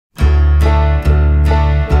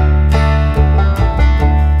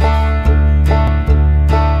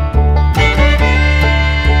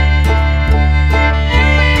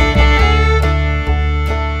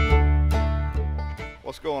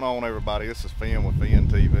everybody. This is Finn with Finn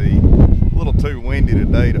TV. A little too windy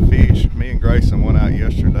today to fish. Me and Grayson went out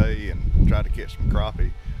yesterday and tried to catch some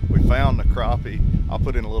crappie. We found the crappie. I'll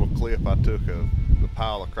put in a little clip I took of the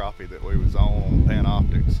pile of crappie that we was on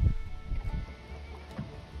Panoptics.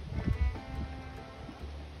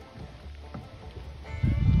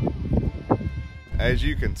 As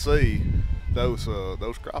you can see, those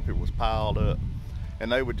crappie was piled up,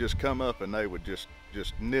 and they would just come up and they would just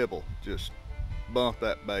nibble, just bump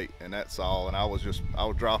that bait, and that's all. And I was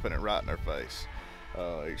dropping it right in their face.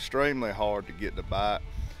 Extremely hard to get the bite.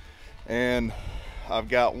 And I've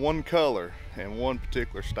got one color and one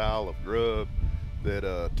particular style of grub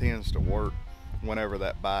that tends to work whenever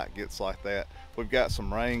that bite gets like that. We've got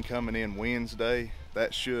some rain coming in Wednesday.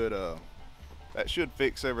 That should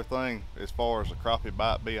fix everything as far as the crappie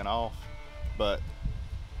bite being off. But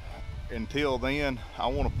until then, I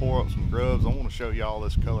want to pour up some grubs. I want to show y'all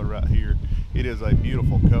this color right here. It is a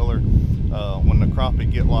beautiful color. When the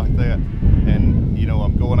crappie get like that, and you know,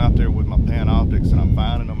 I'm going out there with my Panoptics and I'm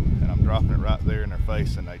finding them and I'm dropping it right there in their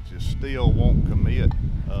face, and they just still won't commit.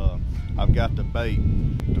 I've got the bait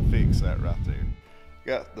to fix that right there.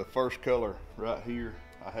 Got the first color right here.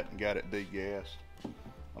 I hadn't got it degassed.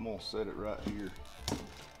 I'm gonna set it right here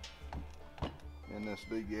in this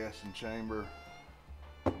degassing chamber.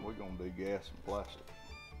 We're gonna degas some plastic.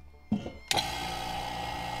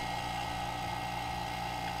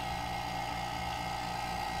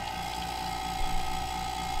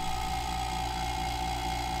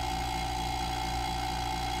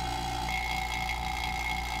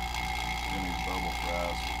 Give me bubble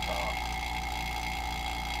fries at the top.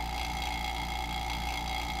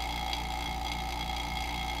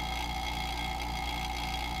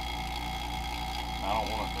 I don't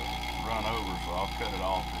want it to run over, so I'll cut it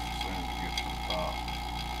off just as soon as it gets to the top.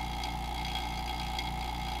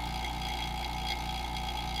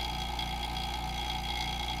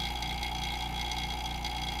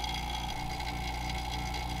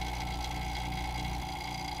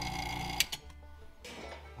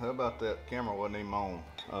 How about that camera wasn't even on?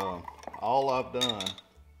 All I've done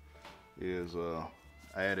is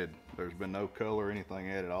added, there's been no color or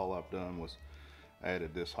anything added. All I've done was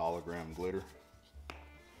added this hologram glitter.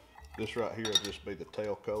 This right here will just be the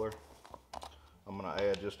tail color. I'm gonna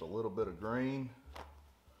add just a little bit of green,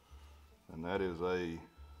 and that is a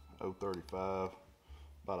 035,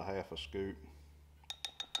 about a half a scoop.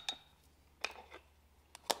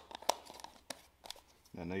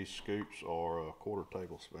 And these scoops are quarter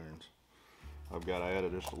tablespoons. I've got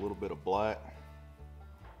added just a little bit of black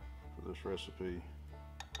for this recipe,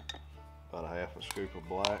 about a half a scoop of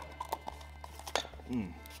black.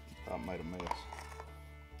 I made a mess.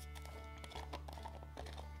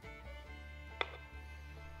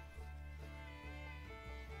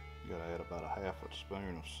 Gotta add about a half a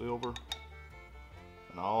spoon of silver.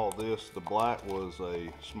 And all this, the black was a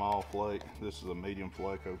small flake. This is a medium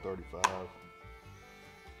flake, 035.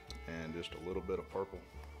 And just a little bit of purple.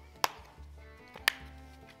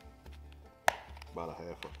 About a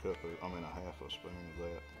half a cup, a half a spoon of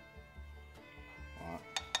that. All right.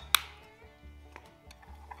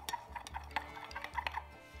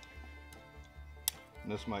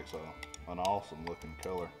 And this makes an awesome looking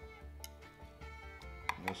color.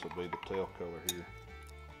 And this will be the tail color here.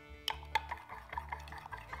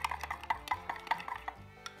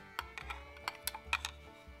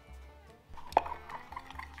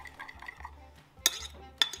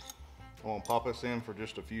 I'm gonna pop this in for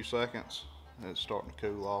just a few seconds, and it's starting to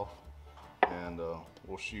cool off, and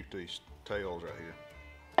we'll shoot these tails right here.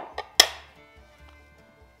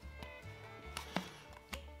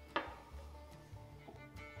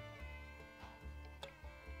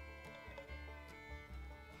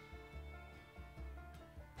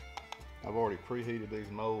 I've already preheated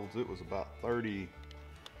these molds. It was about 30,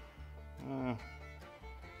 I'm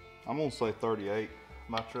gonna say 38.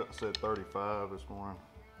 My truck said 35 this morning,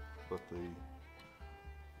 but the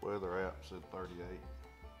weather app said 38.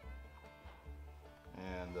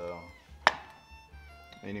 And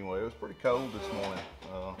anyway, it was pretty cold this morning,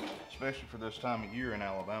 especially for this time of year in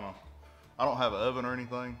Alabama. I don't have an oven or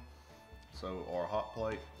anything, or a hot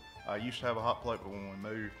plate. I used to have a hot plate, but when we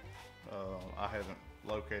moved, I haven't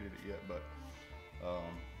located it yet, but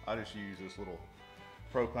I just use this little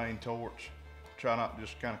propane torch. Try not to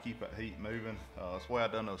just kind of keep that heat moving. That's the way I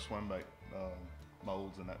done those swim bait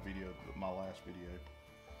molds in that video, my last video.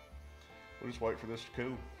 We'll just wait for this to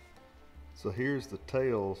cool. So here's the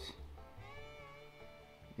tails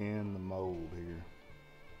in the mold here.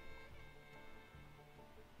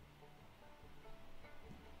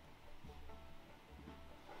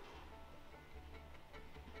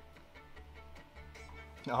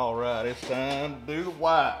 All right, it's time to do the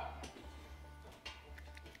white.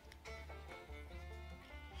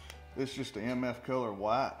 This is just the MF color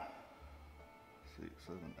white. 6,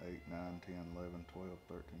 7, 8, 9, 10, 11, 12,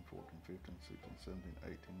 13, 14, 15, 16, 17,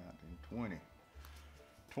 18, 19, 20.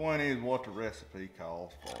 20 is what the recipe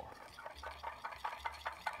calls for.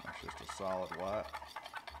 That's just a solid white.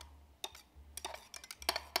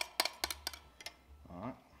 All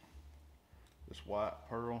right. This white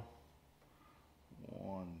pearl.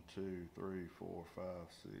 1, 2, 3, 4, 5,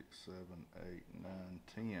 6, 7, 8, 9,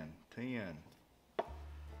 10. 10.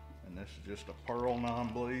 And this is just a pearl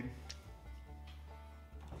non-bleed.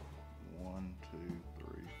 1, 2,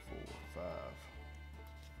 3, 4, 5.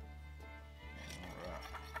 All right.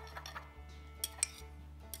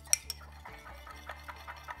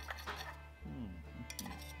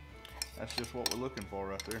 That's just what we're looking for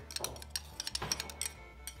right there.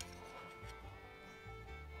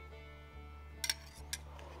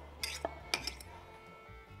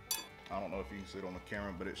 I don't know if you can see it on the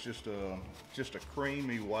camera, but it's just a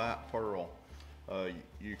creamy white pearl.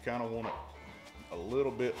 You kind of want it a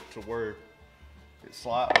little bit to where it's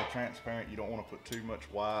slightly transparent. You don't want to put too much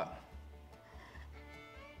white,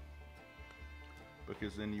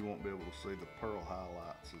 because then you won't be able to see the pearl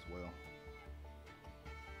highlights as well.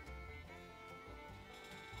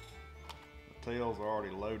 The tails are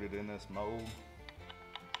already loaded in this mold.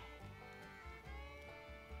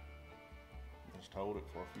 Just hold it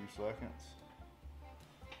for a few seconds.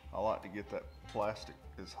 I like to get that plastic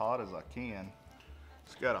as hot as I can.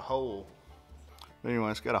 It's got a hole. Anyway,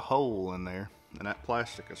 it's got a hole in there, and that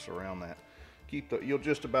plastic is around that. You'll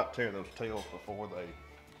just about tear those tails before they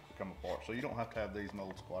come apart, so you don't have to have these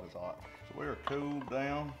molds quite as hot. So we are cooled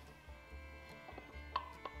down.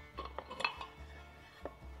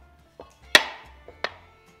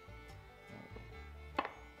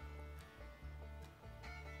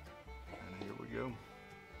 And here we go.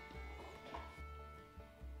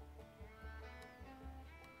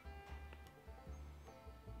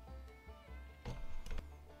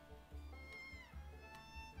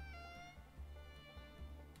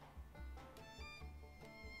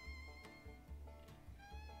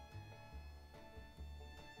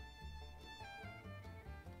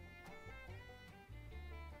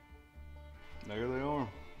 There they are.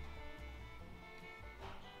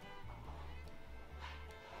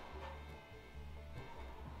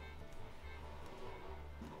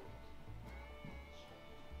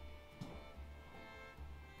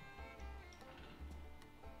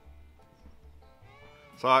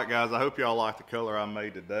 So, all right guys, I hope y'all like the color I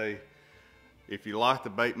made today. If you like the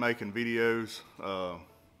bait making videos,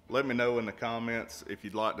 let me know in the comments if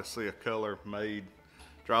you'd like to see a color made.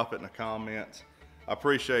 Drop it in the comments. I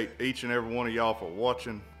appreciate each and every one of y'all for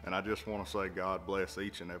watching, and I just want to say God bless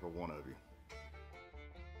each and every one of you.